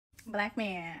Black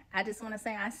man, I just want to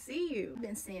say I see you. I've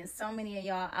been seeing so many of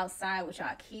y'all outside with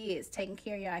y'all kids, taking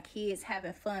care of y'all kids,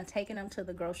 having fun, taking them to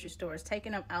the grocery stores,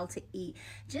 taking them out to eat,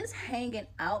 just hanging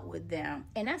out with them.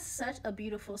 And that's such a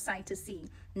beautiful sight to see.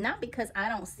 Not because I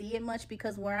don't see it much,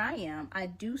 because where I am, I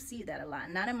do see that a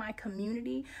lot. Not in my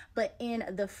community, but in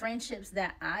the friendships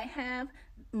that I have,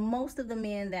 most of the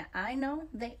men that I know,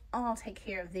 they all take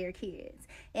care of their kids.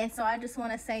 And so I just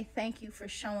want to say thank you for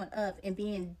showing up and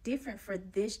being different for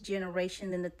this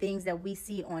generation than the things that we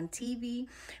see on TV,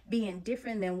 being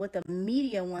different than what the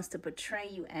media wants to portray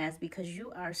you as, because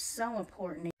you are so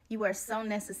important. You are so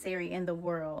necessary in the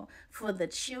world for the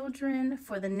children,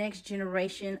 for the next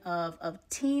generation of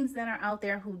teens that are out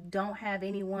there who don't have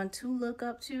anyone to look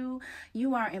up to.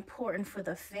 You are important for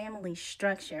the family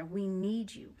structure. We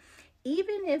need you.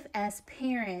 Even if as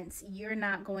parents you're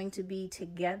not going to be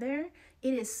together,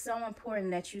 it is so important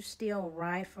that you still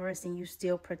ride for us and you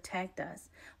still protect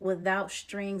us without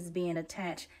strings being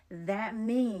attached. That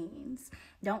means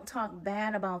don't talk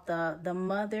bad about the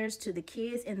mothers to the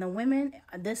kids, and the women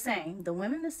the same. The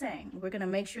women the same. We're going to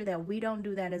make sure that we don't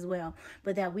do that as well,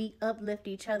 but that we uplift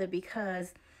each other,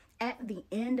 because at the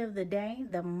end of the day,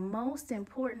 the most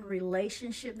important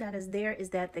relationship that is there is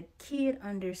that the kid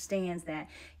understands that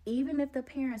even if the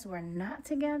parents were not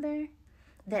together,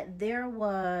 that there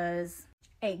was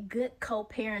a good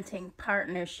co-parenting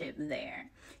partnership there.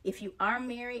 If you are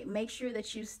married, make sure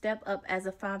that you step up as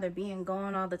a father, being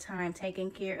gone all the time,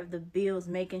 taking care of the bills,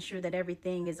 making sure that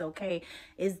everything is okay.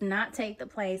 Is not take the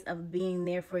place of being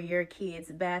there for your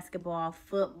kids, basketball,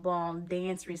 football,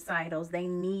 dance recitals. They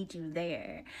need you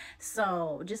there.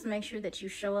 So just make sure that you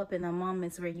show up in the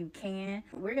moments where you can.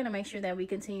 We're going to make sure that we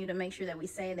continue to make sure that we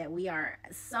say that we are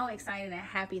so excited and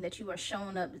happy that you are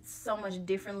showing up so much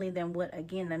differently than what,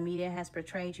 again, the media has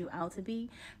portrayed you out to be,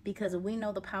 because we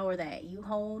know the power that you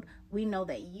hold. We know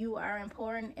that you are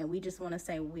important, and we just want to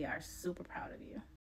say we are super proud of you.